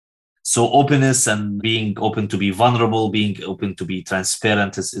So openness and being open to be vulnerable, being open to be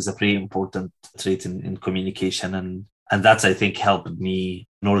transparent is a pretty important trait in communication. And that's, I think, helped me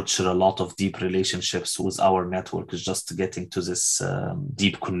nurture a lot of deep relationships with our network, is just getting to this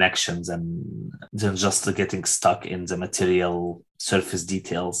deep connections and then just getting stuck in the material surface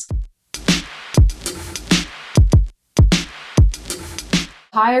details.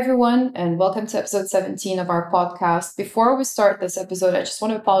 Hi, everyone, and welcome to episode 17 of our podcast. Before we start this episode, I just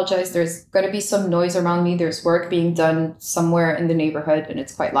want to apologize. There's going to be some noise around me. There's work being done somewhere in the neighborhood, and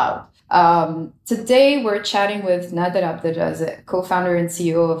it's quite loud. Today, we're chatting with Nader Abdelrazik, co-founder and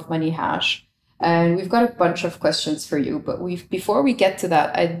CEO of MoneyHash. And we've got a bunch of questions for you. But before we get to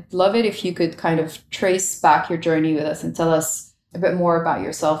that, I'd love it if you could kind of trace back your journey with us and tell us a bit more about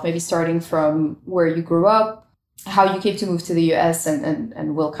yourself, maybe starting from where you grew up, how you came to move to the US,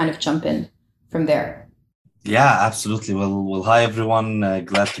 and we'll kind of jump in from there. Yeah, absolutely. Well, hi, everyone.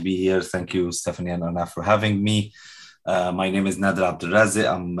 Glad to be here. Thank you, Stephanie and Anna, for having me. My name is Nader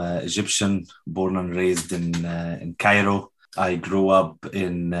Abdelrazik. I'm Egyptian, born and raised in Cairo. I grew up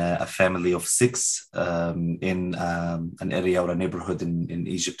in a family of six in an area or a neighborhood in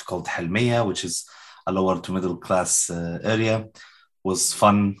Egypt called Helmiya, which is a lower to middle class area. It was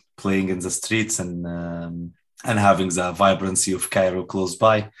fun playing in the streets and having the vibrancy of Cairo close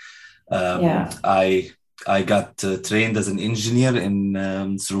by. I got trained as an engineer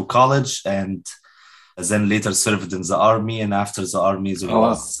through college, and then later served in the army. And after the army, there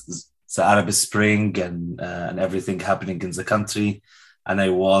was the Arab Spring and everything happening in the country. And I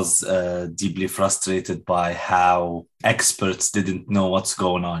was deeply frustrated by how experts didn't know what's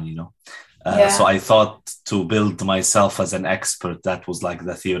going on, So I thought to build myself as an expert, that was like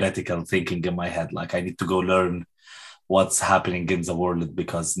the theoretical thinking in my head. Like, I need to go learn what's happening in the world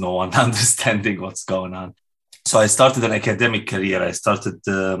because no one understanding what's going on. So I started an academic career. I started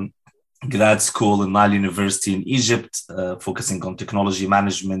grad school in Nile University in Egypt, focusing on technology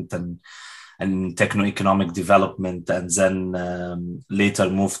management and techno-economic development. And then later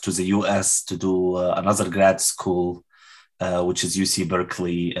moved to the US to do another grad school, which is UC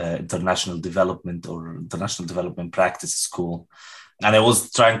Berkeley International Development Practice School. And I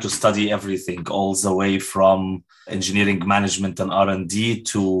was trying to study everything, all the way from engineering management and R&D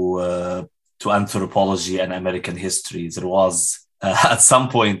to anthropology and American history. There was, at some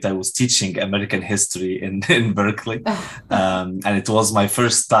point, I was teaching American history in Berkeley, and it was my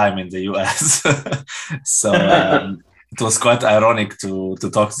first time in the US. So it was quite ironic to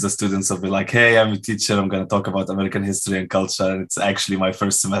talk to the students and be like, hey, I'm a teacher. I'm going to talk about American history and culture. And it's actually my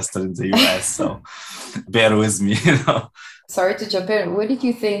first semester in the US. So bear with me, Sorry to jump in. What did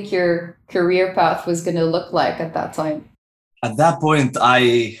you think your career path was going to look like at that time? At that point,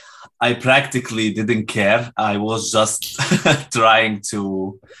 I practically didn't care. I was just trying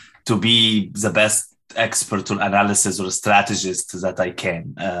to be the best expert on analysis or strategist that I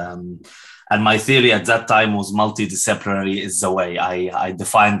can. And my theory at that time was multidisciplinary is the way. I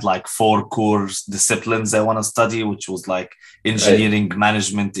defined like 4 core disciplines I want to study, which was like engineering,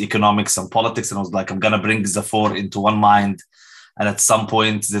 management, economics, and politics. And I was like, I'm going to bring the 4 into one mind. And at some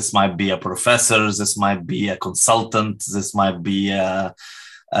point, this might be a professor, this might be a consultant, this might be an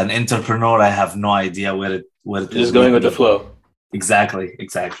entrepreneur. I have no idea where it just going with the flow. Exactly.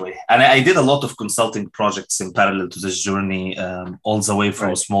 And I did a lot of consulting projects in parallel to this journey, all the way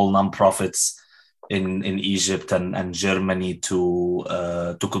from small nonprofits in Egypt and Germany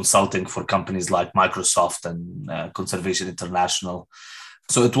to consulting for companies like Microsoft and Conservation International.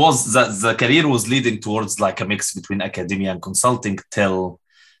 So it was the career was leading towards like a mix between academia and consulting till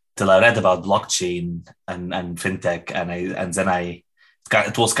I read about blockchain and fintech, and then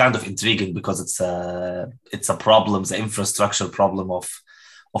it was kind of intriguing because it's a problem, the infrastructure problem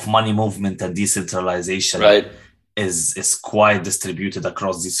of money movement and decentralization is quite distributed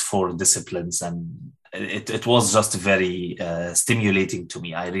across these 4 disciplines, and it was just very stimulating to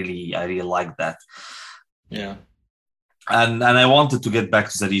me. I really liked that. Yeah. And I wanted to get back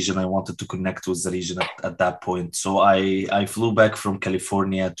to the region. I wanted to connect with the region at that point. So I flew back from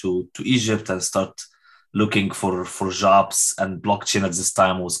California to Egypt and start looking for jobs, and blockchain at this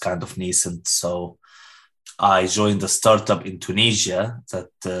time was kind of nascent. So I joined a startup in Tunisia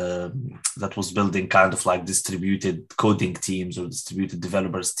that was building kind of like distributed coding teams or distributed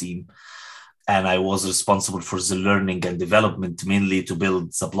developers team. And I was responsible for the learning and development, mainly to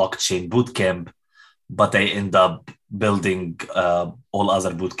build the blockchain bootcamp. But I end up building all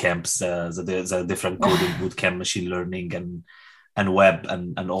other bootcamps, the different coding bootcamp, machine learning, and web,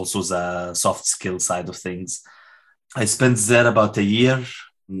 and also the soft skill side of things. I spent there about a year.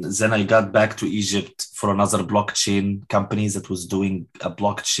 Then I got back to Egypt for another blockchain company that was doing a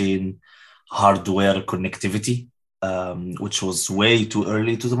blockchain hardware connectivity, which was way too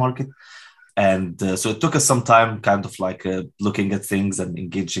early to the market. And so it took us some time kind of like looking at things and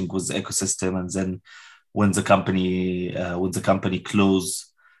engaging with the ecosystem. And then when the company closed,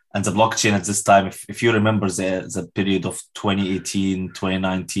 and the blockchain at this time, if you remember the period of 2018,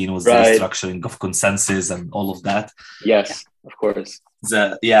 2019 was the restructuring of consensus and all of that. Yes, of course.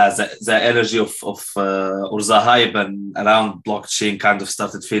 The energy of or the hype and around blockchain kind of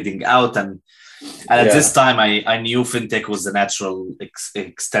started fading out. And at this time, I knew fintech was the natural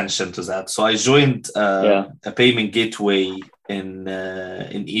extension to that. So I joined a payment gateway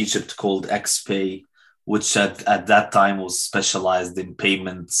in Egypt called XPay, which at that time was specialized in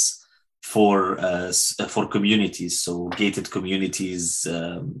payments for communities, so gated communities,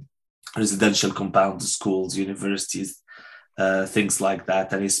 residential compounds, schools, universities, things like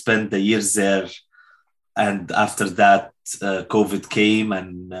that. And I spent the years there. And after that, COVID came,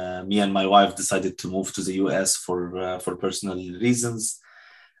 and me and my wife decided to move to the US for personal reasons.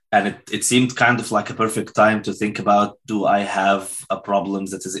 And it seemed kind of like a perfect time to think about, do I have a problem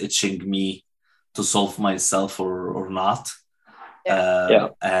that is itching me to solve myself or not?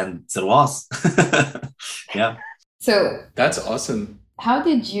 And there was. Yeah. So that's awesome. How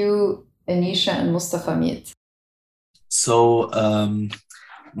did you, Anisha and Mustafa, meet? So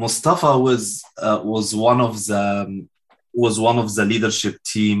Mustafa was one of the leadership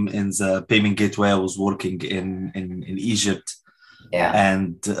team in the payment gateway I was working in Egypt. Yeah.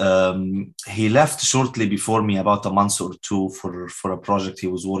 And he left shortly before me, about a month or two, for a project he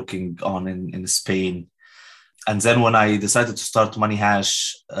was working on in Spain. And then when I decided to start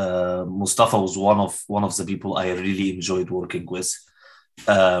MoneyHash, Mustafa was one of the people I really enjoyed working with.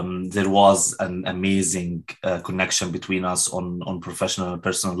 There was an amazing connection between us on professional and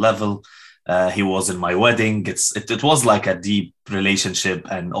personal level. He was in my wedding. It was like a deep relationship,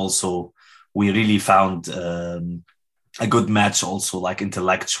 and also we really found a good match also, like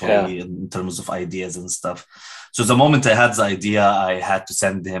intellectually, in terms of ideas and stuff. So the moment I had the idea, I had to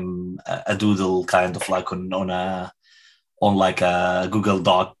send him a doodle, kind of like on like a Google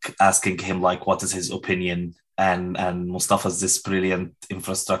Doc, asking him like what is his opinion. And Mustafa's this brilliant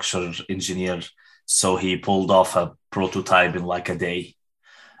infrastructure engineer, so he pulled off a prototype in like a day.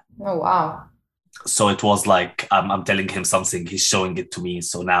 Oh wow! So it was like I'm telling him something, he's showing it to me.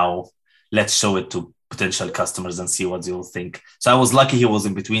 So now let's show it to potential customers and see what they will think. So I was lucky he was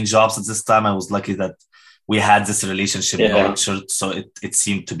in between jobs at this time. I was lucky that we had this relationship nurtured. So it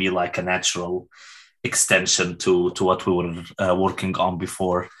seemed to be like a natural extension to what we were working on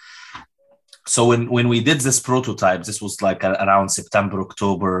before. So when we did this prototype, this was like around September,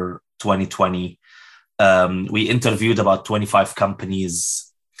 October 2020, we interviewed about 25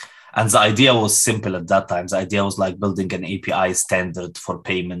 companies. And the idea was simple at that time. The idea was like building an API standard for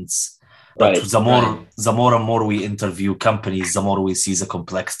payments. But the more and more we interview companies, the more we see the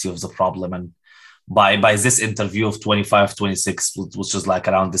complexity of the problem. And by this interview of 25, 26, which was like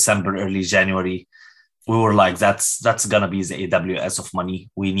around December, early January, we were like, that's going to be the AWS of money.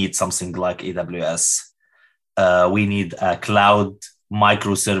 We need something like AWS. We need a cloud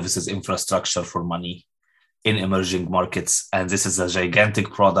microservices infrastructure for money in emerging markets. And this is a gigantic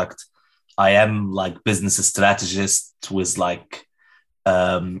product. I am like business strategist with like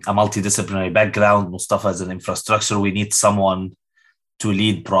a multidisciplinary background. Mustafa is an infrastructure. We need someone to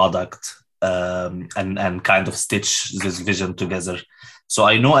lead product and kind of stitch this vision together. So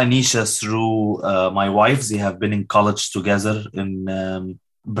I know Anisha through my wife. They have been in college together in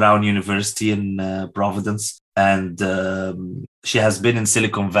Brown University in Providence. And she has been in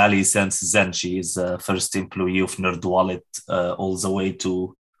Silicon Valley since then. She is the first employee of NerdWallet all the way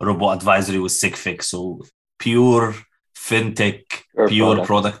to robo-advisory with SigFix. So pure fintech, pure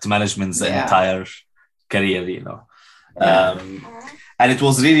product management, the entire career, you know. And it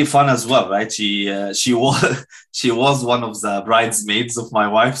was really fun as well, right? She was one of the bridesmaids of my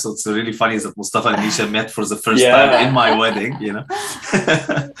wife. So it's really funny that Mustafa and Anisha met for the first time in my wedding, you know,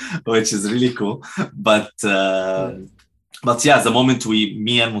 which is really cool. But yeah, the moment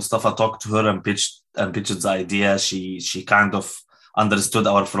me and Mustafa talked to her and pitched the idea, she kind of understood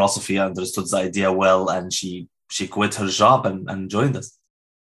our philosophy, understood the idea well, and she quit her job and joined us.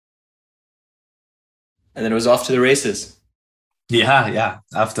 And then it was off to the races. Yeah.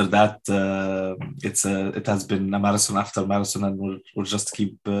 After that, it has been a marathon after marathon, and we'll just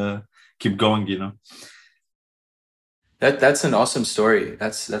keep going, you know. That's an awesome story.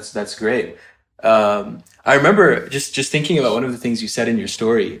 That's great. I remember just thinking about one of the things you said in your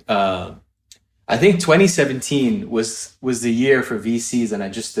story. I think 2017 was the year for VCs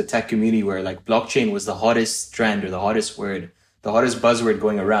and just the tech community where like blockchain was the hottest trend or the hottest word, the hottest buzzword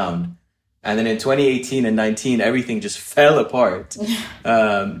going around. And then in 2018 and 19, everything just fell apart.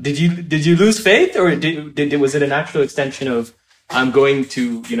 Did you lose faith, or was it an actual extension of I'm going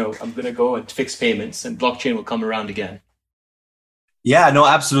to go and fix payments and blockchain will come around again? Yeah, no,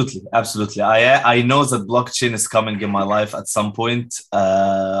 absolutely. I know that blockchain is coming in my life at some point.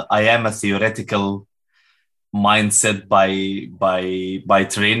 I am a theoretical mindset by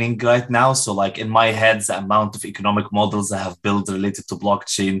training right now. So like in my head, the amount of economic models I have built related to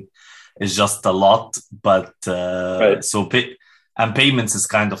blockchain is just a lot. But Right. and payments is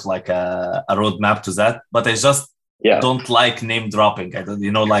kind of like a roadmap to that. But I just don't like name dropping. I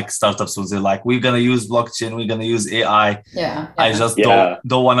don't, like startups when they're like, we're gonna use blockchain, we're gonna use AI. I just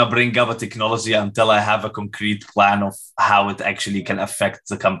don't want to bring up a technology until I have a concrete plan of how it actually can affect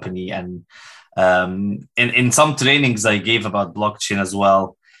the company. And in some trainings I gave about blockchain as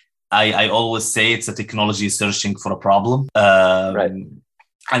well, I always say it's a technology searching for a problem. Right.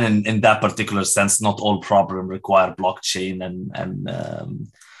 And in that particular sense, not all problems require blockchain, and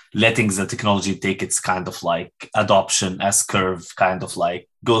letting the technology take its kind of like adoption S curve, kind of like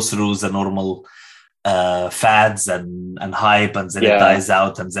go through the normal fads and hype, and then it dies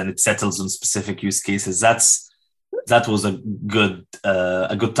out, and then it settles on specific use cases. That was a good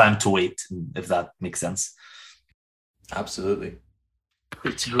time to wait, if that makes sense. Absolutely.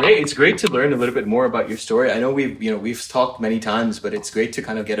 It's great. It's great to learn a little bit more about your story. I know we've talked many times, but it's great to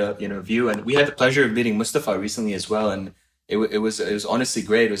kind of get a view. And we had the pleasure of meeting Mustafa recently as well, and it was honestly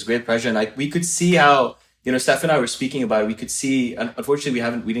great. It was a great pleasure, and we could see how Steph and I were speaking about it. We could see, unfortunately,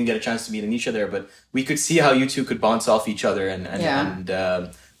 we didn't get a chance to meet each other, but we could see how you two could bounce off each other, and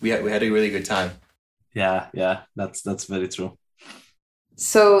we had a really good time. Yeah, that's very true.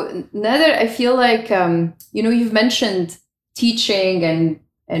 So Nader, I feel like you've mentioned teaching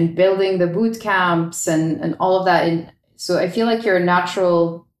and building the boot camps and all of that, and so I feel like you're a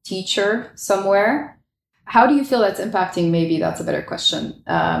natural teacher somewhere. How do you feel that's impacting? Maybe that's a better question.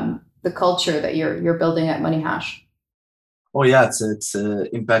 The culture that you're building at MoneyHash. Oh yeah, it's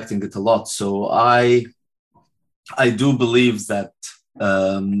impacting it a lot. So I do believe that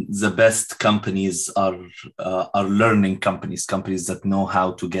the best companies are learning companies that know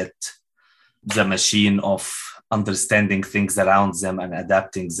how to get the machine of understanding things around them and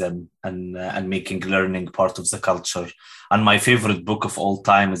adapting them and making learning part of the culture. And my favorite book of all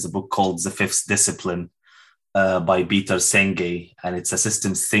time is a book called The Fifth Discipline by Peter Senge, and it's a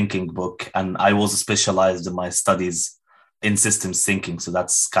systems thinking book. And I was specialized in my studies in systems thinking, so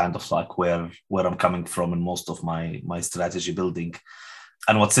that's kind of like where I'm coming from in most of my strategy building.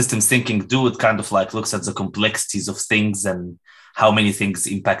 And what systems thinking do, it kind of like looks at the complexities of things and how many things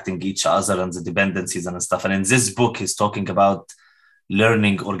impacting each other and the dependencies and stuff. And in this book, he's talking about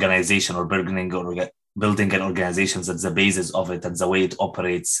learning organization or building an organization that's the basis of it, and the way it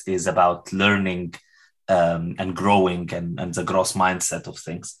operates is about learning and growing and the growth mindset of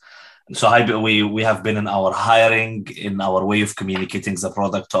things. So we have been in our hiring, in our way of communicating the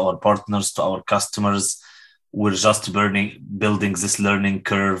product to our partners, to our customers. We're just building this learning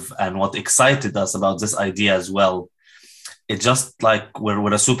curve. And what excited us about this idea as well, it's just like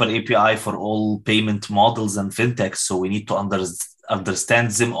we're a super API for all payment models and fintechs. So we need to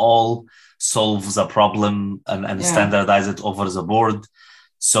understand them all, solve the problem and standardize it over the board.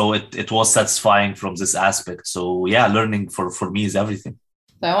 So it was satisfying from this aspect. So yeah, learning for me is everything.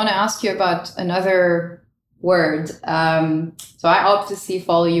 I want to ask you about another word. So I obviously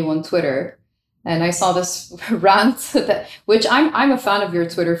follow you on Twitter, and I saw this rant which I'm a fan of your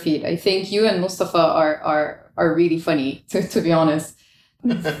Twitter feed. I think you and Mustafa are really funny, to be honest.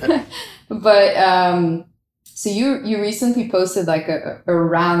 But so you recently posted like a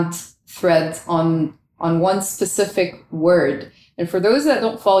rant thread on one specific word. And for those that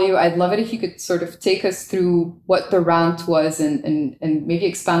don't follow you, I'd love it if you could sort of take us through what the rant was and maybe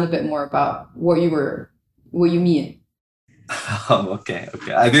expand a bit more about what you mean. Okay.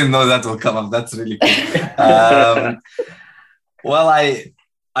 I didn't know that will come up. That's really cool. Well,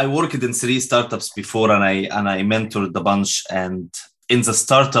 I worked in 3 startups before, and I mentored a bunch. And in the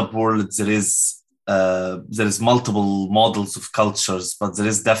startup world, there is multiple models of cultures, but there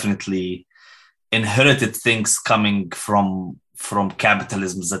is definitely inherited things coming from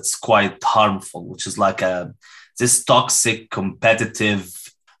capitalism that's quite harmful, which is like this toxic, competitive,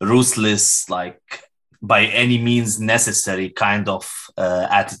 ruthless, like by any means necessary kind of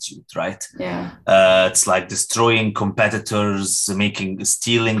attitude, right? Yeah. It's like destroying competitors,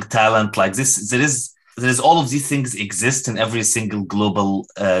 stealing talent. Like this, there is all of these things exist in every single global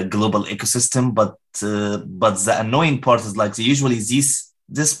ecosystem. But the annoying part is like usually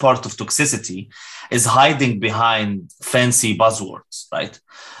this part of toxicity is hiding behind fancy buzzwords, right?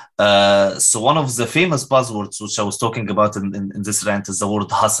 So one of the famous buzzwords, which I was talking about in this rant, is the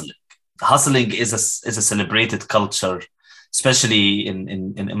word hustling. Hustling is a celebrated culture, especially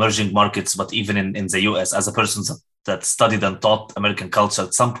in emerging markets, but even in the US. As a person that studied and taught American culture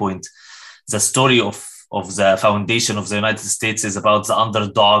at some point, the story of the foundation of the United States is about the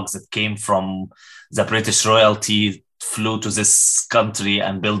underdogs that came from the British royalty, flew to this country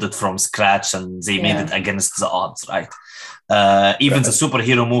and built it from scratch, and they made it against the odds, right? Even the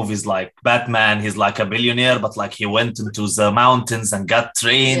superhero movies like Batman, he's like a billionaire, but like he went into the mountains and got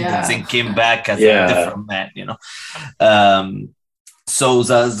trained and then came back as a different man, you know? So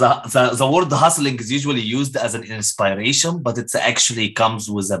the word hustling is usually used as an inspiration, but it actually comes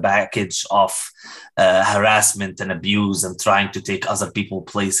with a package of harassment and abuse and trying to take other people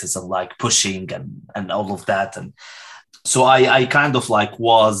places and like pushing and all of that. And so I kind of like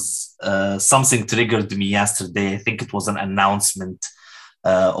was something triggered me yesterday. I think it was an announcement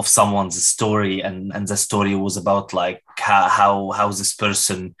of someone's story, and the story was about like how this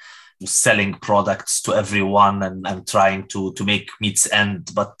person was selling products to everyone and trying to make meets end.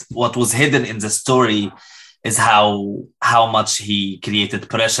 But what was hidden in the story is how much he created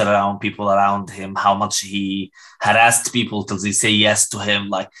pressure around people around him, how much he harassed people till they say yes to him,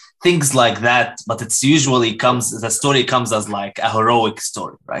 like things like that. But it's usually the story comes as like a heroic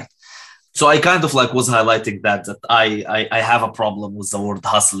story, right? So I kind of like was highlighting that I have a problem with the word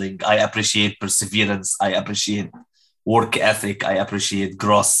hustling. I appreciate perseverance. I appreciate work ethic. I appreciate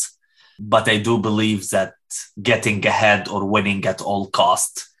growth. But I do believe that getting ahead or winning at all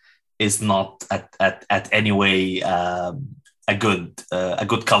cost is not at any way a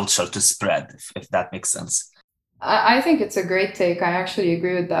good culture to spread, if that makes sense. I think it's a great take. I actually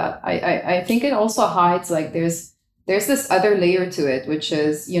agree with that. I think it also hides like there's this other layer to it, which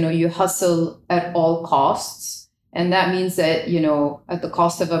is, you know, you hustle at all costs. And that means that, you know, at the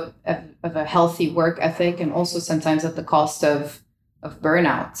cost of a healthy work ethic, and also sometimes at the cost of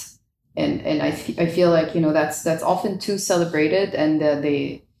burnout. And I feel like, you know, that's often too celebrated, and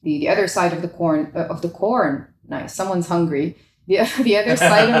the other side of the corn. Nice, someone's hungry. The other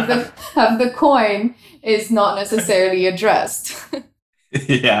side of the coin is not necessarily addressed.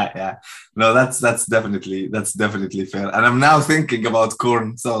 Yeah. No, that's definitely fair. And I'm now thinking about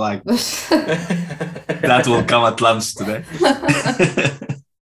corn, so like that will come at lunch today.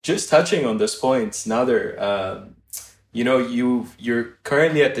 Just touching on this point, Nader, you know, you're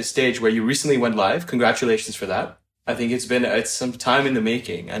currently at this stage where you recently went live. Congratulations for that. I think it's some time in the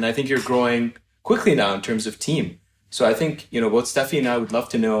making, and I think you're growing quickly now in terms of team. So I think, you know, both Steffi and I would love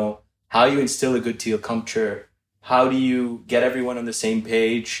to know how you instill a good teal culture. How do you get everyone on the same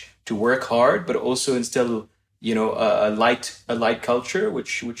page to work hard, but also instill, you know, a light culture,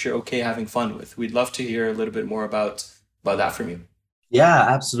 which you're okay having fun with? We'd love to hear a little bit more about that from you. Yeah,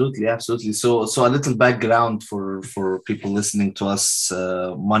 absolutely. So a little background for people listening to us.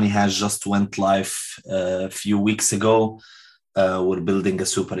 MoneyHash just went live a few weeks ago. We're building a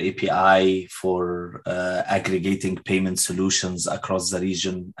super API for aggregating payment solutions across the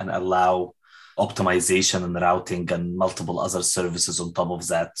region and allow optimization and routing and multiple other services on top of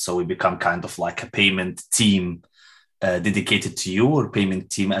that. So we become kind of like a payment team dedicated to you, or payment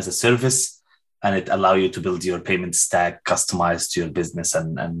team as a service. And it allows you to build your payment stack customized to your business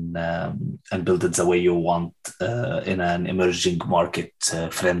and build it the way you want in an emerging market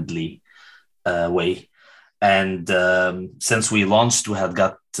friendly way. And since we launched, we had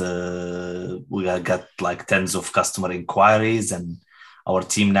got like tens of customer inquiries, and our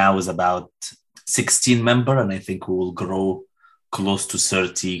team now is about 16 members, and I think we will grow close to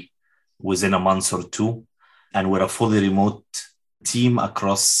 30 within a month or two. And we're a fully remote team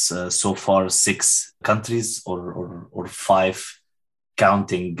across so far 6 countries or 5,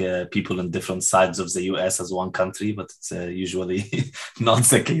 counting people in different sides of the US as one country, but it's usually not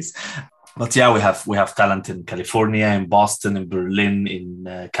the case. But yeah, we have talent in California, in Boston, in Berlin,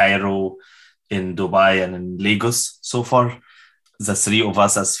 in Cairo, in Dubai, and in Lagos so far. The 3 of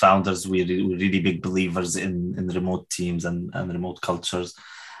us as founders, we're really big believers in remote teams and remote cultures,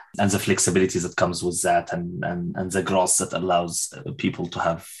 and the flexibility that comes with that, and the growth that allows people to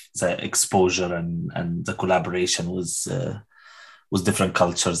have the exposure and the collaboration with different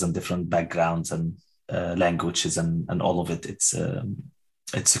cultures and different backgrounds and languages and all of it.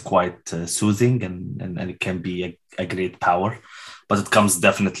 It's quite soothing and it can be a great power, but it comes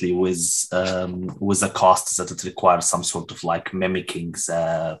definitely with a cost that it requires some sort of like mimicking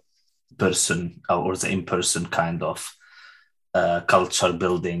the person or the in-person kind of culture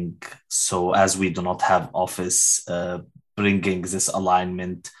building. So as we do not have office bringing this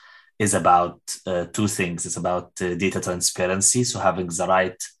alignment is about two things. It's about data transparency, so having the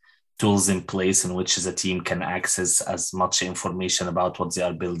right tools in place in which the team can access as much information about what they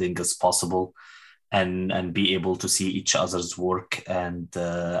are building as possible, and be able to see each other's work, and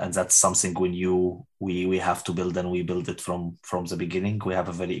that's something we have to build, and we build it from the beginning. We have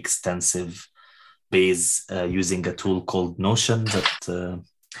a very extensive base using a tool called Notion that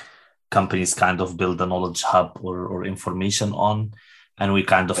companies kind of build a knowledge hub or information on, and we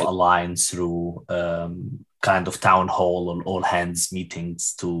kind of align through kind of town hall or all hands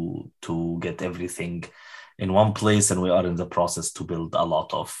meetings to get everything in one place. And we are in the process to build a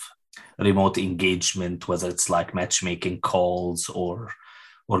lot of remote engagement, whether it's like matchmaking calls or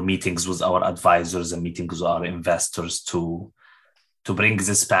meetings with our advisors and meetings with our investors to bring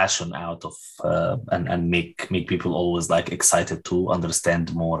this passion out of and make people always like excited to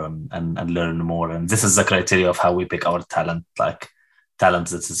understand more and learn more. And this is the criteria of how we pick our talent, like talent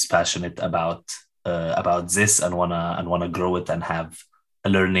that is passionate about this and wanna grow it and have a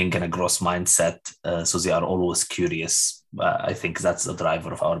learning and a growth mindset. So they are always curious. I think that's the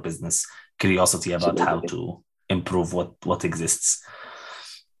driver of our business: curiosity about how to improve what exists.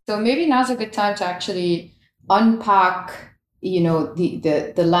 So maybe now's a good time to actually unpack,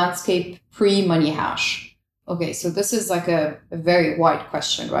 the landscape pre-MoneyHash. Okay, so this is like a very wide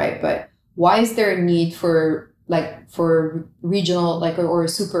question, right? But why is there a need for regional or a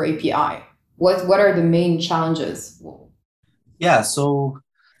super API? What are the main challenges? Yeah, so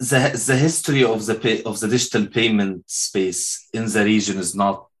the history of the digital payment space in the region is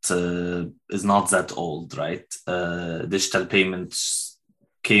not that old, right? Digital payments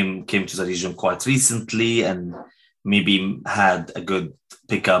came to the region quite recently, and maybe had a good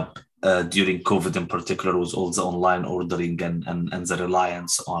pickup during COVID in particular, with all the online ordering and the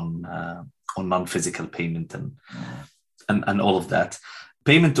reliance on non-physical payment and all of that.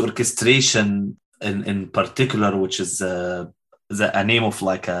 Payment orchestration in particular, which is a name of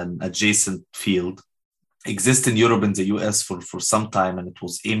like an adjacent field, exists in Europe and the US for some time, and it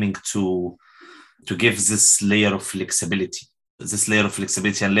was aiming to give this layer of flexibility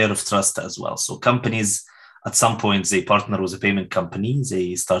and layer of trust as well. So companies, at some point, they partner with a payment company,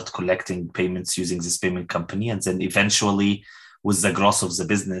 they start collecting payments using this payment company, and then eventually, with the growth of the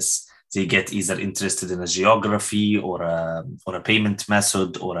business, they get either interested in a geography or a payment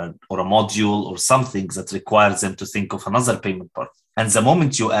method or a module or something that requires them to think of another payment part. And the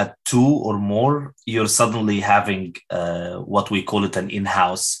moment you add two or more, you're suddenly having what we call it an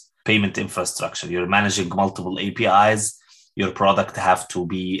in-house payment infrastructure. You're managing multiple APIs. Your product have to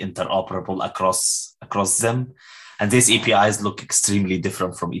be interoperable across them. And these APIs look extremely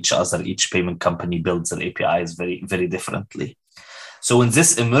different from each other. Each payment company builds their APIs very, very differently. So when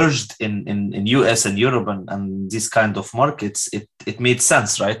this emerged in US and Europe and these kind of markets, it made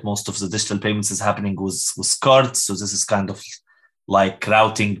sense, right? Most of the digital payments is happening with cards. So this is kind of like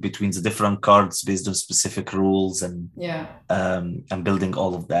routing between the different cards based on specific rules and building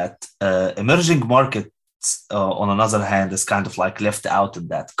all of that. Emerging markets, on another hand, is kind of like left out in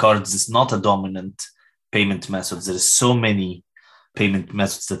that. Cards is not a dominant payment method. There is so many payment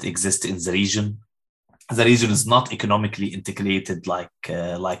methods that exist in the region. The region is not economically integrated like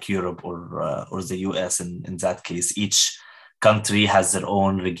Europe or the US. In that case, each country has their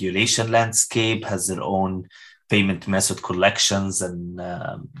own regulation landscape, has their own payment method collections and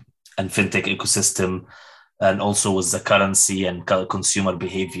fintech ecosystem, and also with the currency and consumer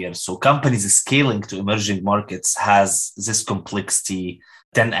behavior. So companies scaling to emerging markets has this complexity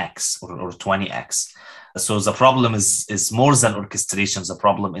 10x or 20x. So the problem is more than orchestration. The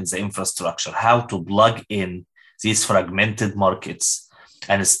problem in the infrastructure, how to plug in these fragmented markets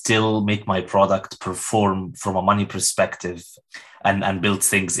and still make my product perform from a money perspective and build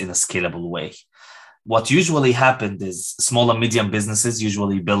things in a scalable way. What usually happened is small and medium businesses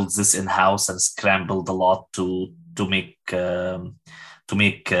usually build this in-house and scrambled a lot to make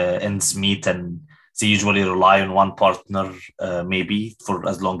ends meet, and they usually rely on one partner maybe for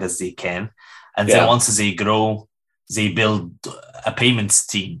as long as they can. And then once they grow, they build a payments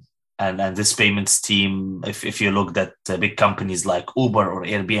team. And this payments team, if you looked at big companies like Uber or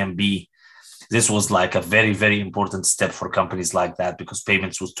Airbnb, this was like a very, very important step for companies like that, because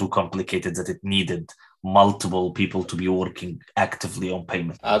payments was too complicated that it needed multiple people to be working actively on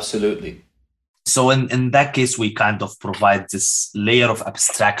payment. Absolutely. So in that case, we kind of provide this layer of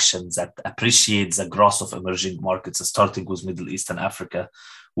abstractions that appreciates the growth of emerging markets, starting with Middle East and Africa.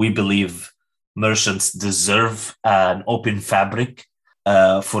 We believe merchants deserve an open fabric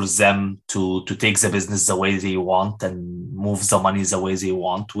for them to take the business the way they want and move the money the way they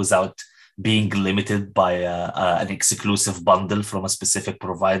want without being limited by an exclusive bundle from a specific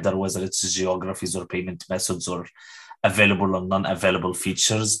provider, whether it's geographies or payment methods or available or non-available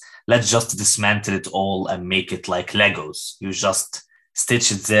features. Let's just dismantle it all and make it like Legos. You just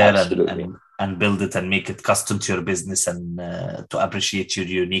stitch it there and build it and make it custom to your business and to appreciate your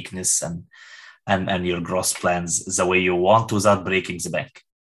uniqueness and your growth plans the way you want without breaking the bank.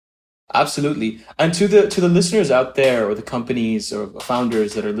 Absolutely. And to the listeners out there, or the companies or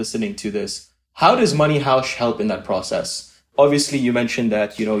founders that are listening to this, how does MoneyHash help in that process? Obviously, you mentioned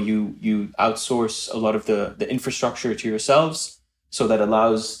that you outsource a lot of the infrastructure to yourselves, so that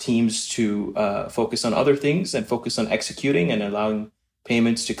allows teams to focus on other things and focus on executing and allowing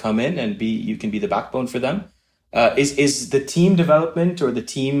payments to come in, and you can be the backbone for them. Is the team development or the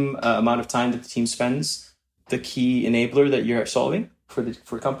team amount of time that the team spends the key enabler that you're solving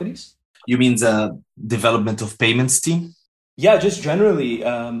for companies? You mean the development of payments team? Yeah, just generally.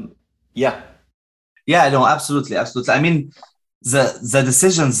 Yeah, no, absolutely. I mean, the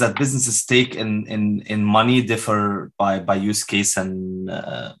decisions that businesses take in money differ by use case and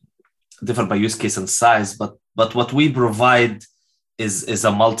size. But what we provide is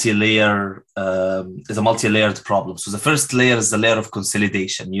a multi-layered problem. So the first layer is the layer of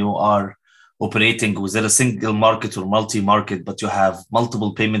consolidation. You are operating within a single market or multi-market, but you have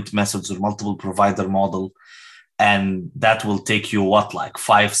multiple payment methods or multiple provider model. And that will take you like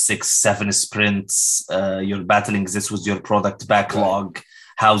 5, 6, 7 sprints. You're battling this with your product backlog,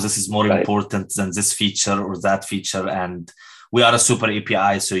 how this is more important than this feature or that feature. And we are a super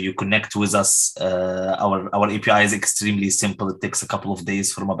API, so you connect with us. Our API is extremely simple. It takes a couple of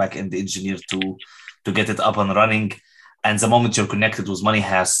days from a back-end engineer to get it up and running. And the moment you're connected with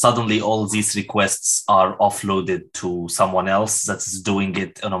MoneyHash, suddenly all these requests are offloaded to someone else that's doing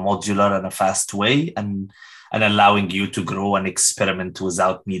it in a modular and a fast way, and allowing you to grow and experiment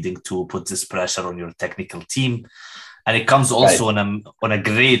without needing to put this pressure on your technical team. And it comes also on a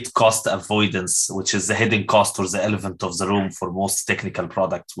great cost avoidance, which is the hidden cost or the elephant of the room for most technical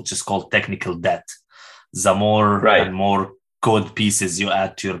products, which is called technical debt. The more and more code pieces you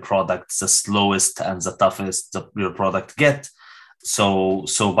add to your product, the slowest and the toughest your product get. So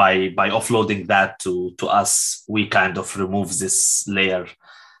by offloading that to us, we kind of remove this layer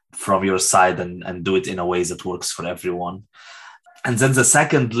from your side and do it in a way that works for everyone. And then the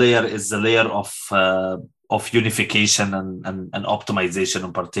second layer is the layer of unification and optimization.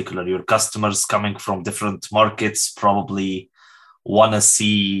 In particular, your customers coming from different markets probably want to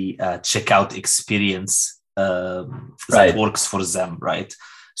see a checkout experience that works for them, right?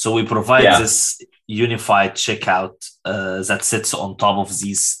 So we provide this unified checkout that sits on top of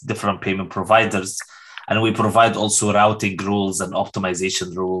these different payment providers. And we provide also routing rules and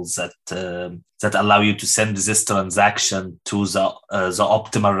optimization rules that allow you to send this transaction to the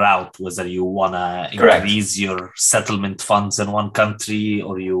optimal route, whether you want to increase your settlement funds in one country,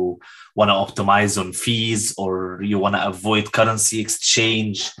 or you want to optimize on fees, or you want to avoid currency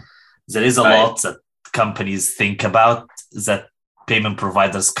exchange. There is a lot that companies think about that payment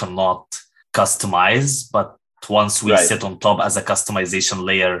providers cannot customize. But once we sit on top as a customization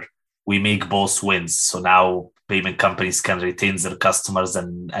layer, we make both wins. So now payment companies can retain their customers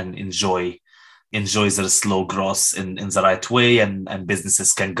and enjoy their slow growth in the right way, and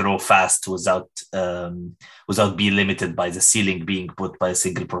businesses can grow fast without being limited by the ceiling being put by a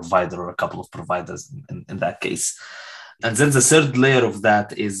single provider or a couple of providers in that case. And then the third layer of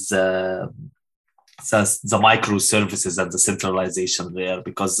that is the microservices and the centralization layer,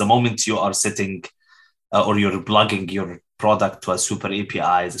 because the moment you are sitting or you're plugging your product to a super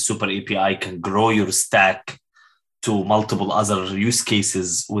API, the super API can grow your stack to multiple other use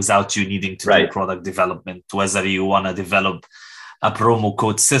cases without you needing to do product development, whether you want to develop a promo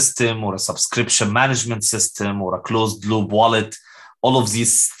code system or a subscription management system or a closed loop wallet. All of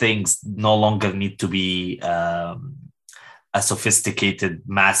these things no longer need to be a sophisticated,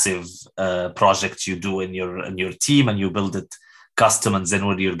 massive project you do in your team, and you build it custom. And then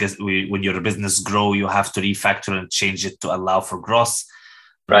when your business grow, you have to refactor and change it to allow for growth.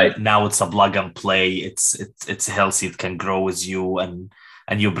 Now it's a plug and play. It's healthy. It can grow with you, and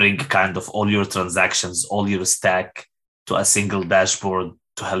you bring kind of all your transactions, all your stack to a single dashboard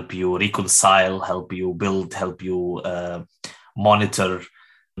to help you reconcile, help you build, help you monitor.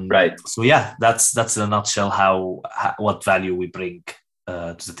 So that's in a nutshell what value we bring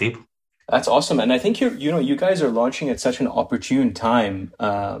to the table. That's awesome. And I think you guys are launching at such an opportune time.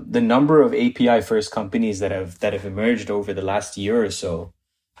 The number of API first companies that have emerged over the last year or so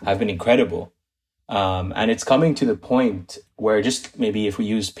have been incredible. And it's coming to the point where, just maybe if we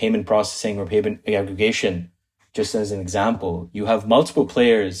use payment processing or payment aggregation, just as an example, you have multiple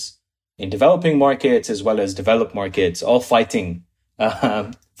players in developing markets as well as developed markets, all fighting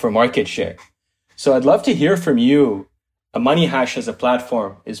for market share. So I'd love to hear from you. MoneyHash as a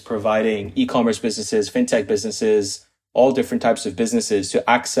platform is providing e-commerce businesses, fintech businesses, all different types of businesses to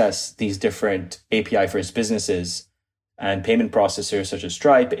access these different API-first businesses and payment processors such as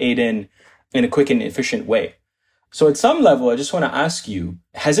Stripe, Aiden, in a quick and efficient way. So at some level, I just want to ask you,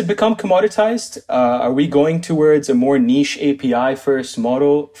 has it become commoditized? Are we going towards a more niche API-first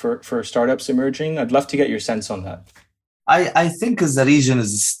model for startups emerging? I'd love to get your sense on that. I think as the region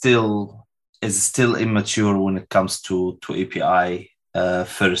is still immature when it comes to API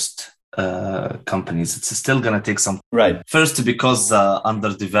first companies. It's still going to take some right. First, because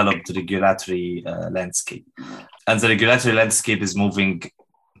underdeveloped regulatory landscape, and the regulatory landscape is moving.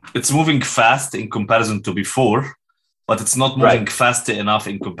 It's moving fast in comparison to before, but it's not moving fast enough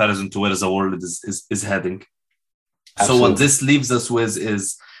in comparison to where the world is heading. Absolutely. So what this leaves us with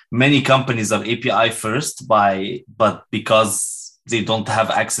is many companies are API first but because they don't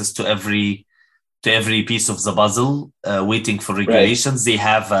have access to every piece of the puzzle waiting for regulations, they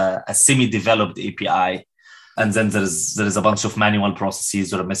have a semi-developed API. And then there is a bunch of manual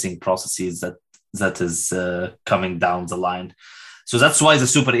processes or missing processes that is coming down the line. So that's why our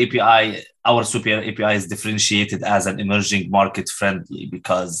Super API is differentiated as an emerging market friendly,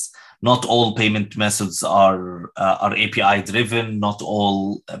 because not all payment methods are API driven. Not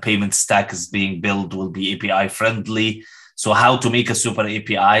all payment stack is being built will be API friendly. So how to make a super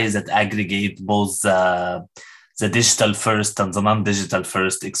API that aggregate both the digital first and the non-digital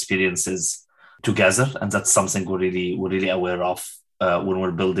first experiences together. And that's something we're really aware of when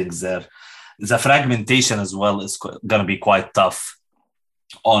we're building there. The fragmentation as well is going to be quite tough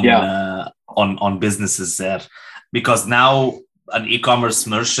on businesses there, because now an e-commerce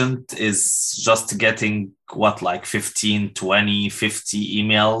merchant is just getting 15, 20, 50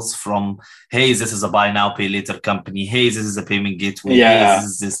 emails from, hey, this is a buy now, pay later company. Hey, this is a payment gateway. Yeah. Hey,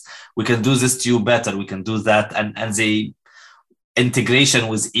 this is this. We can do this to you better. We can do that. And the integration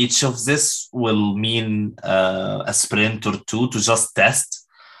with each of this will mean a sprint or two to just test.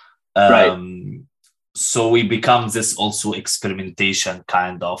 So we become this also experimentation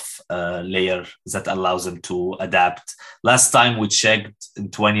kind of layer that allows them to adapt. Last time we checked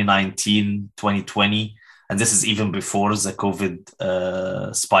in 2019, 2020, and this is even before the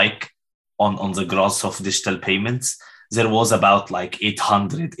COVID spike on the growth of digital payments, there was about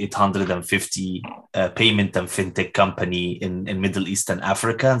 850 payment and fintech company in Middle East and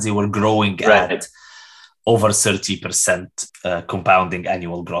Africa, and they were growing at over 30% compounding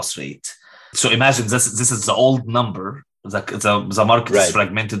annual growth rate. So imagine this is the old number. The market is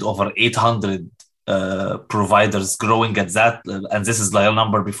fragmented over 800 providers growing at that. And this is a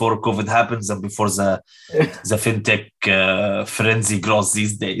number before COVID happens and before the fintech frenzy grows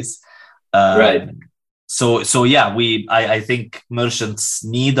these days. So yeah, I think merchants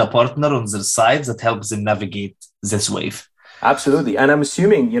need a partner on their side that helps them navigate this wave. Absolutely. And I'm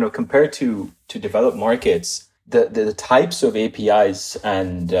assuming, compared to developed markets, the types of APIs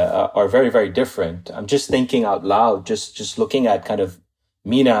and are very, very different. I'm just thinking out loud, just looking at kind of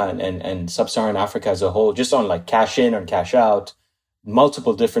MENA and Sub-Saharan Africa as a whole, just on cash in or cash out,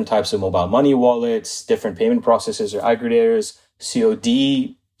 multiple different types of mobile money wallets, different payment processors or aggregators,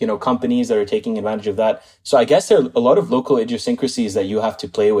 COD, companies that are taking advantage of that. So I guess there are a lot of local idiosyncrasies that you have to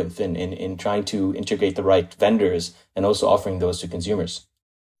play with in trying to integrate the right vendors and also offering those to consumers.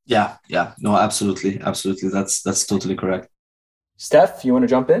 Yeah. No, absolutely. That's totally correct. Steph, you want to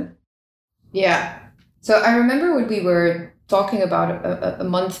jump in? Yeah. So I remember when we were talking about a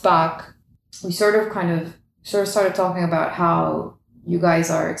month back, we sort of started talking about how you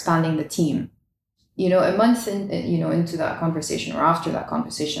guys are expanding the team. A month into that conversation, or after that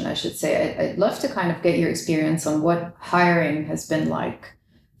conversation, I should say, I'd love to kind of get your experience on what hiring has been like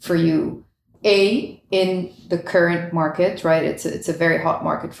for you. In the current market, right? It's a very hot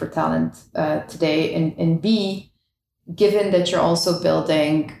market for talent today. And B, given that you're also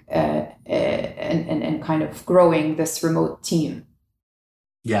building and kind of growing this remote team.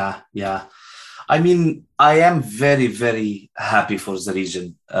 Yeah. I mean, I am very, very happy for the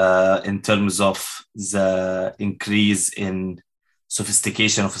region in terms of the increase in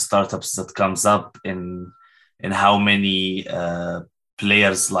sophistication of startups that comes up in how many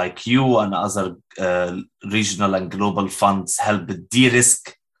players like you and other regional and global funds help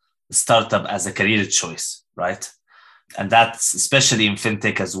de-risk startup as a career choice, right? And that's especially in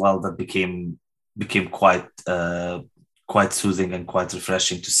fintech as well, that became quite soothing and quite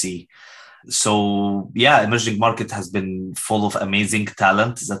refreshing to see. So yeah, emerging market has been full of amazing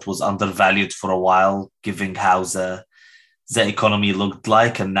talent that was undervalued for a while, given how the the economy looked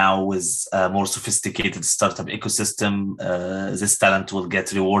like. And now with a more sophisticated startup ecosystem, this talent will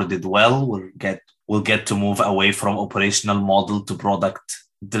get rewarded well. We'll get to move away from operational model to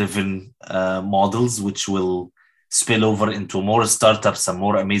product-driven models, which will spill over into more startups and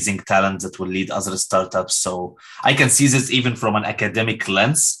more amazing talent that will lead other startups. So I can see this even from an academic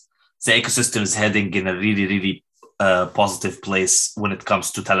lens. The ecosystem is heading in a really, really positive place when it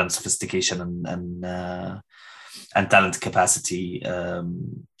comes to talent sophistication and talent capacity.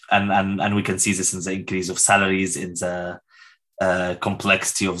 And we can see this in the increase of salaries, in the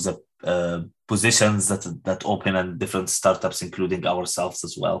complexity of the positions that open in different startups, including ourselves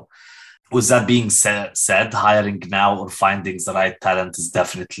as well. With that being said, hiring now or finding the right talent is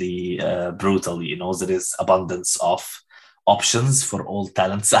definitely brutal. There is abundance of options for all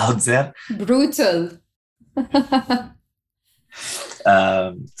talents out there. Brutal.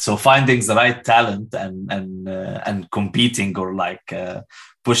 So finding the right talent and competing or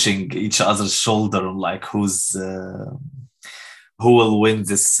pushing each other's shoulder on who will win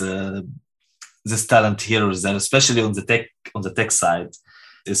this talent here or there, especially on the tech side,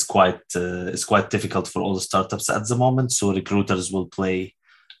 is quite difficult for all the startups at the moment. So recruiters will play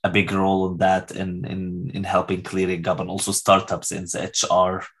a big role on that in helping clearing up, and also startups in the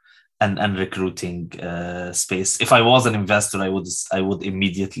HR and recruiting space. If I was an investor, I would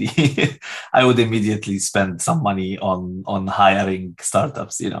immediately spend some money on hiring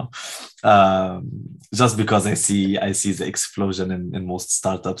startups, just because I see the explosion in most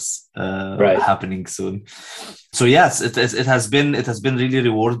startups happening soon. So yes, it has been really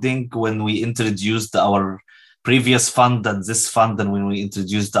rewarding when we introduced our previous fund and this fund, and when we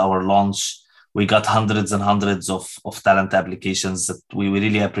introduced our launch. We got hundreds and hundreds of talent applications that we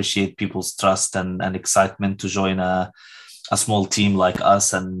really appreciate people's trust and excitement to join a small team like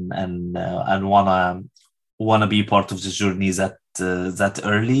us and wanna be part of the journey that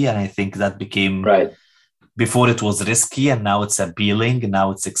early. And I think that became before it was risky, and now it's appealing, and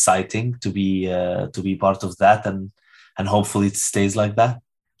now it's exciting to be part of that, and hopefully it stays like that.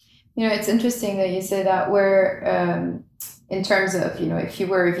 It's interesting that you say that. Where in terms of if you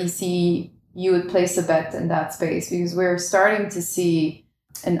were a VC, you would place a bet in that space, because we're starting to see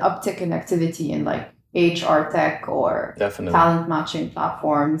an uptick in activity in HR tech or talent matching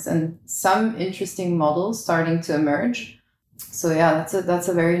platforms, and some interesting models starting to emerge. So yeah, that's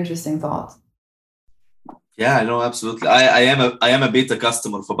a very interesting thought. Yeah, no, absolutely. I am a beta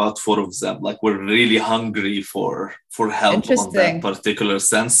customer for about 4 of them. We're really hungry for help on that particular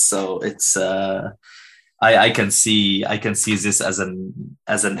sense. So it's I can see this as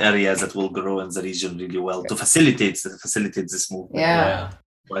an area that will grow in the region really well to facilitate this movement. Yeah.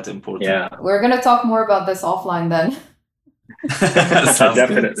 Quite important. Yeah. We're gonna talk more about this offline then.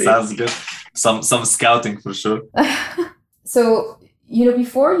 Definitely. Sounds good. Some scouting for sure. So,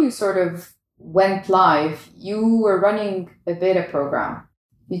 before you sort of went live, you were running a beta program.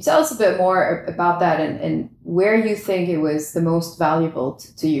 Can you tell us a bit more about that and where you think it was the most valuable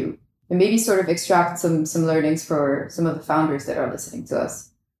to you? And maybe sort of extract some learnings for some of the founders that are listening to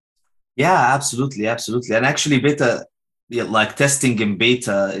us. Yeah, absolutely. And actually, beta, testing in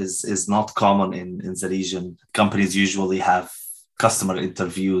beta is not common in the region. Companies usually have customer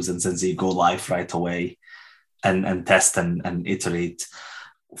interviews and then they go live right away and test and iterate.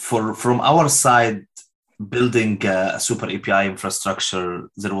 From our side, building a super API infrastructure,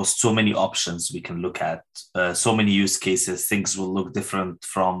 there was so many options we can look at, so many use cases. Things will look different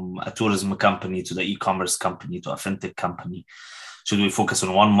from a tourism company to the e-commerce company to a fintech company. Should we focus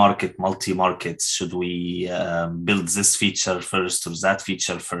on one market, multi-markets? Should we build this feature first or that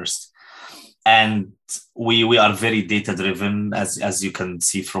feature first? And we are very data-driven, as you can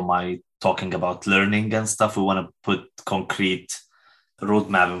see from my talking about learning and stuff. We want to put concrete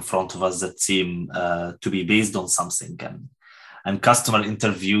roadmap in front of us that seem to be based on something, and customer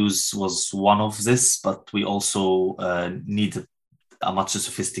interviews was one of this, but we also needed a much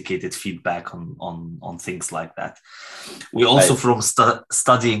sophisticated feedback on things like that. We also from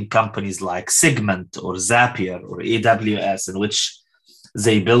studying companies like Segment or Zapier or AWS, in which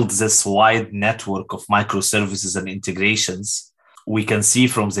they build this wide network of microservices and integrations, we can see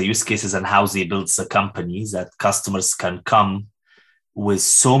from the use cases and how they build the company that customers can come with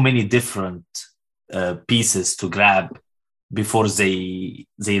so many different pieces to grab before they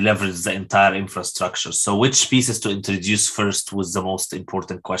leverage the entire infrastructure. So which pieces to introduce first was the most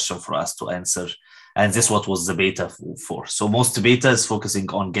important question for us to answer. And this is what was the beta for. So most beta is focusing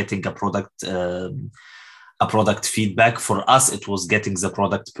on getting a product feedback. For us, it was getting the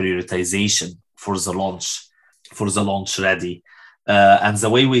product prioritization for the launch ready. And the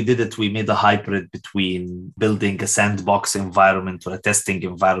way we did it, we made a hybrid between building a sandbox environment or a testing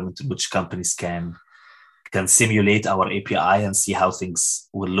environment in which companies can simulate our API and see how things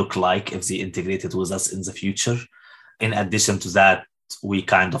will look like if they integrated with us in the future. In addition to that, we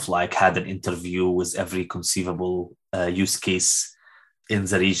kind of like had an interview with every conceivable use case in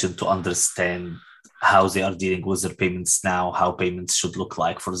the region to understand how they are dealing with their payments now, how payments should look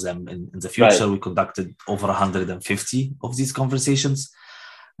like for them in the future. Right. We conducted over 150 of these conversations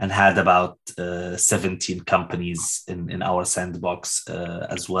and had about 17 companies in our sandbox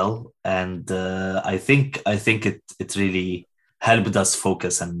as well. And I think it really helped us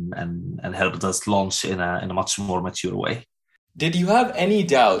focus and helped us launch in a much more mature way. Did you have any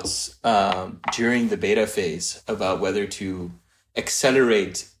doubts during the beta phase about whether to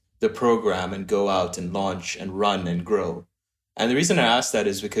accelerate the program and go out and launch and run and grow? And the reason I ask that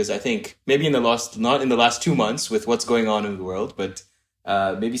is because I think maybe not in the last 2 months with what's going on in the world, but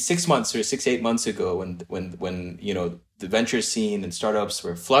maybe 6 months or 8 months ago when the venture scene and startups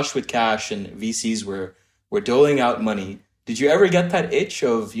were flush with cash and VCs were doling out money. Did you ever get that itch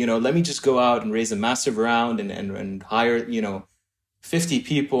of, let me just go out and raise a massive round and hire, 50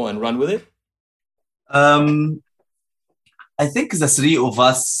 people and run with it? I think the three of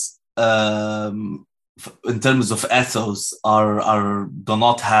us, in terms of ethos, do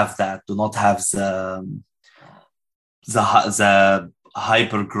not have the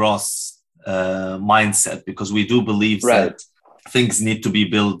hyper gross mindset, because we do believe that things need to be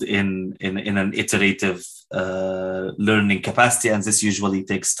built in an iterative learning capacity, and this usually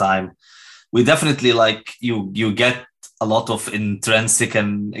takes time. We definitely you get a lot of intrinsic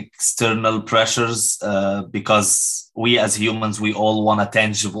and external pressures because we as humans, we all want a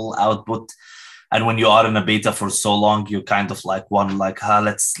tangible output. And when you are in a beta for so long, you kind of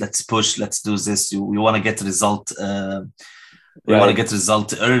let's push, let's do this. We want to get result. We want to get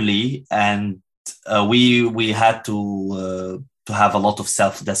result early, and we had to have a lot of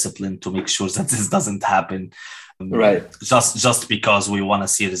self-discipline to make sure that this doesn't happen. Just because we want to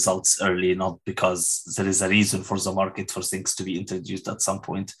see results early, not because there is a reason for the market for things to be introduced at some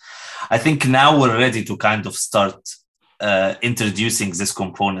point. I think now we're ready to kind of start introducing this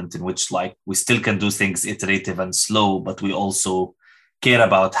component in which we still can do things iterative and slow, but we also care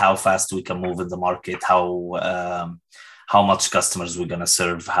about how fast we can move in the market, how much customers we're going to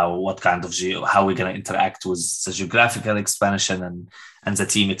serve, how we're going to interact with the geographical expansion and the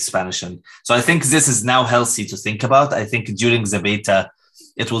team expansion. So I think this is now healthy to think about. I think during the beta,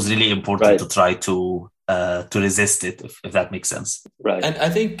 it was really important to try to resist it, if that makes sense. Right. And I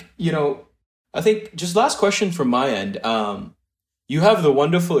think, just last question from my end. You have the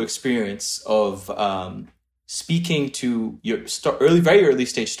wonderful experience of speaking to your very early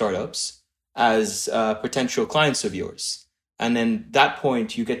stage startups as potential clients of yours. And then that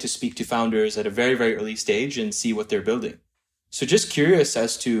point, you get to speak to founders at a very, very early stage and see what they're building. So just curious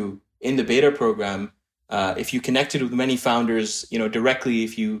as to, in the beta program, if you connected with many founders, directly,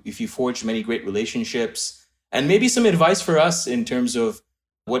 if you forged many great relationships, and maybe some advice for us in terms of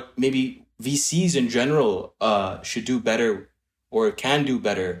what maybe VCs in general should do better or can do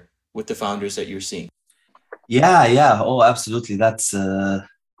better with the founders that you're seeing. Yeah. Oh, absolutely. That's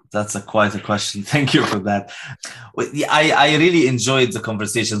quite a question. Thank you for that. I really enjoyed the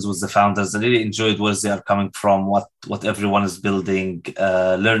conversations with the founders. I really enjoyed where they are coming from, what everyone is building,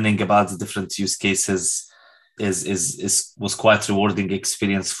 learning about the different use cases was quite rewarding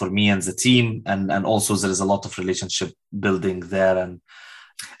experience for me and the team. And also there is a lot of relationship building there.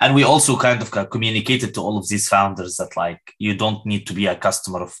 And we also kind of communicated to all of these founders that you don't need to be a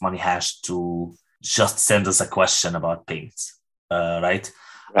customer of MoneyHash to just send us a question about payments, right?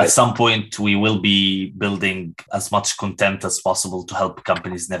 At some point, we will be building as much content as possible to help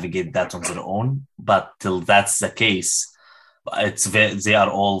companies navigate that on their own. But till that's the case, they are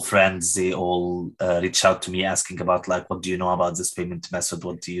all friends. They all reach out to me asking about what do you know about this payment method?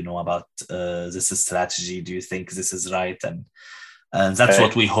 What do you know about this strategy? Do you think this is right? And that's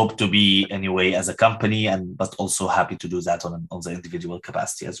what we hope to be anyway as a company, but also happy to do that on the individual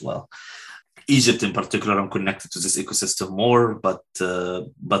capacity as well. Egypt in particular, I'm connected to this ecosystem more, but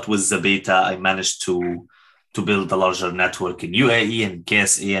with the beta, I managed to build a larger network in UAE and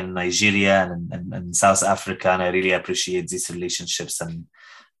KSA and Nigeria and South Africa, and I really appreciate these relationships and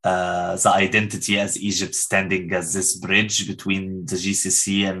the identity as Egypt standing as this bridge between the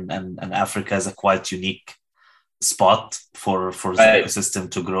GCC and Africa is a quite unique spot for the ecosystem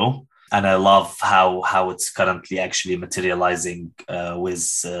to grow. And I love how it's currently actually materializing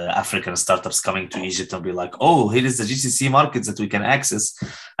with African startups coming to Egypt and be like, oh, here is the GCC markets that we can access.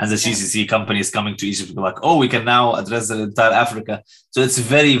 And the GCC companies coming to Egypt and be like, oh, we can now address the entire Africa. So it's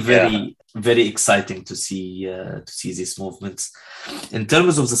very, very, very exciting to see these movements. In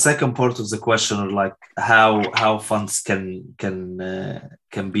terms of the second part of the question, or like how funds can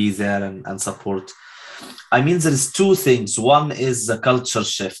be there and support. I mean, there's two things. One is the culture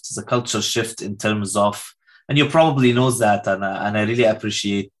shift in terms of, and you probably know that, and I really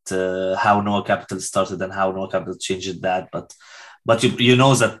appreciate how Nuwa Capital started and how Nuwa Capital changed that. But you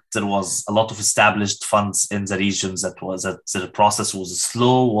know that there was a lot of established funds in the regions that the process was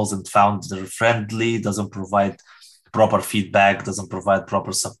slow, wasn't founder friendly, doesn't provide proper feedback, doesn't provide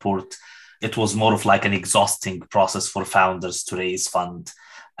proper support. It was more of like an exhausting process for founders to raise fund.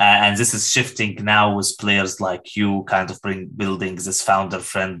 And this is shifting now with players like you kind of building this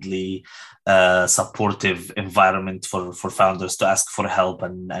founder-friendly, supportive environment for founders to ask for help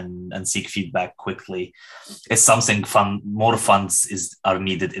and seek feedback quickly. It's something fun. More funds are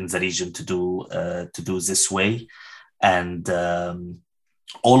needed in the region to do this way. And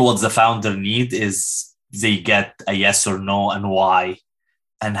all what the founder need is they get a yes or no and why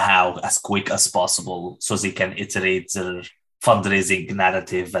and how as quick as possible so they can iterate their fundraising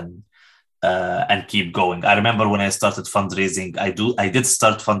narrative and keep going. I remember when I started fundraising, I did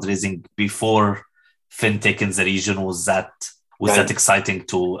start fundraising before fintech in the region was that exciting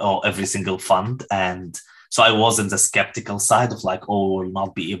to every single fund. And so I was in the skeptical side of like, oh, we'll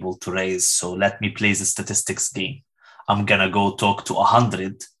not be able to raise. So let me play the statistics game. I'm going to go talk to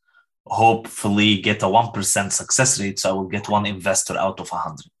 100, hopefully get a 1% success rate. So I will get one investor out of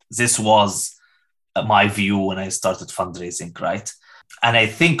 100. This was my view when I started fundraising, right? And I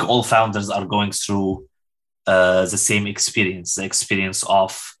think all founders are going through the same experience, the experience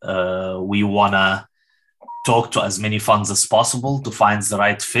of we want to talk to as many funds as possible to find the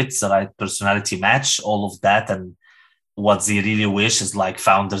right fit, the right personality match, all of that. And what they really wish is like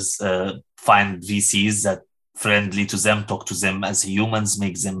founders find VCs that friendly to them, talk to them as humans,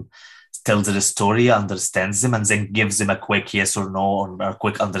 make them tell their story, understands them, and then gives them a quick yes or no or a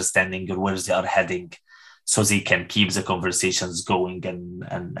quick understanding of where they are heading, so they can keep the conversations going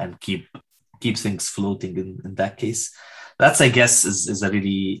and keep things floating. In that case, that's I guess is a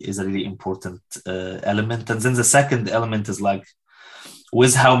really important element. And then the second element is like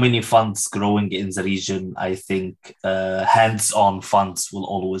with how many funds growing in the region, I think hands-on funds will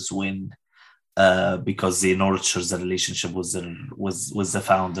always win. Because they nurture the relationship with the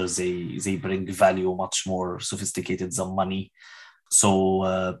founders, they bring value much more sophisticated than money.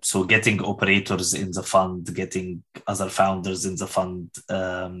 So getting operators in the fund, getting other founders in the fund,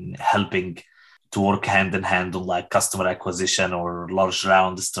 helping to work hand in hand on like customer acquisition or large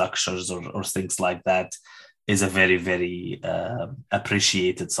round structures or things like that is a very, very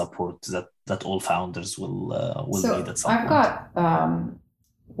appreciated support that all founders will need at some point. I've got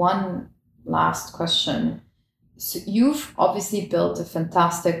one last question. So you've obviously built a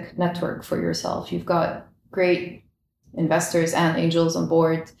fantastic network for yourself. You've got great investors and angels on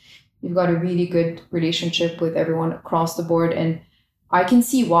board. You've got a really good relationship with everyone across the board. And I can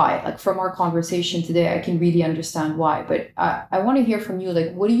see why, like from our conversation today, I can really understand why. But I want to hear from you,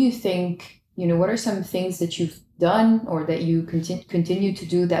 like, what do you think, what are some things that you've done or that you continue to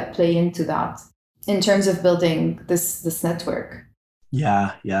do that play into that in terms of building this network?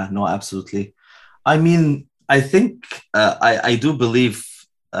 Yeah, no, absolutely. I mean, I think I do believe,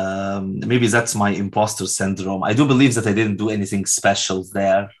 maybe that's my imposter syndrome. I do believe that I didn't do anything special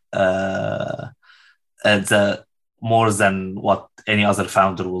there, more than what any other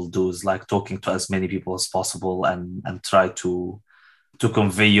founder will do is like talking to as many people as possible and try to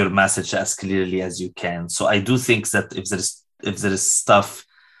convey your message as clearly as you can. So I do think that if there is stuff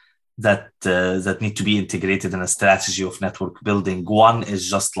that need to be integrated in a strategy of network building. One is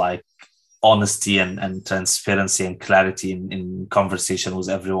just like honesty and transparency and clarity in conversation with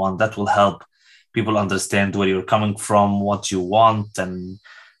everyone. That will help people understand where you're coming from, what you want, and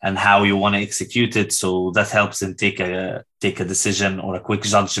how you want to execute it. So that helps them take a decision or a quick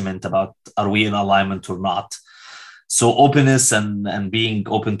judgment about are we in alignment or not. So openness and being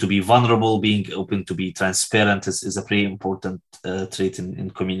open to be vulnerable, being open to be transparent is a pretty important trait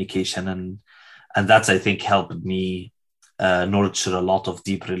in communication. And that's, I think, helped me nurture a lot of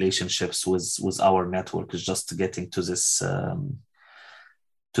deep relationships with our network, is just getting to this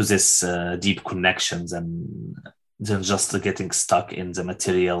deep connections and then just getting stuck in the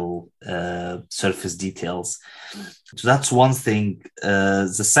material surface details. So that's one thing.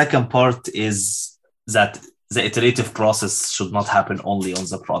 The second part is that the iterative process should not happen only on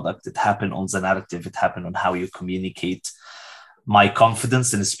the product. It happen on the narrative. It happen on how you communicate. My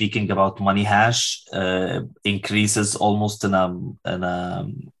confidence in speaking about MoneyHash increases almost in a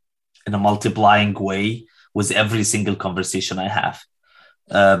multiplying way with every single conversation I have,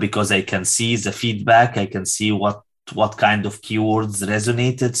 because I can see the feedback. I can see what kind of keywords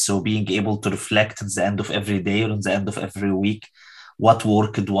resonated. So being able to reflect at the end of every day or at the end of every week, what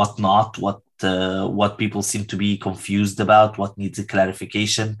worked, what not, what people seem to be confused about, what needs a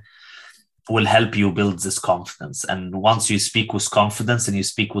clarification, will help you build this confidence. And once you speak with confidence and you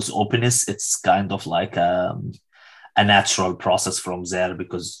speak with openness, it's kind of like a natural process from there,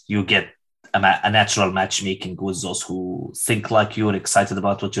 because you get a natural matchmaking with those who think like you're excited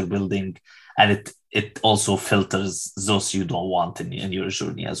about what you're building. And it also filters those you don't want in your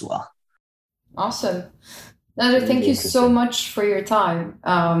journey as well. Awesome. Nader, thank you so much for your time.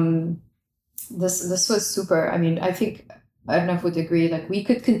 This was super. I mean, I think Arnav would agree, like we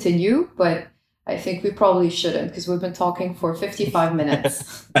could continue, but I think we probably shouldn't, because we've been talking for 55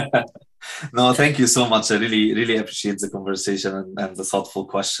 minutes. No, thank you so much. I really appreciate the conversation and the thoughtful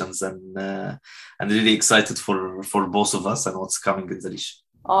questions, and really excited for both of us and what's coming in the region.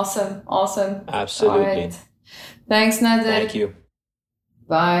 Awesome. Absolutely. All right. Thanks, Nader. Thank you.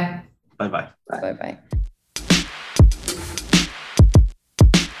 Bye. Bye-bye. Bye-bye.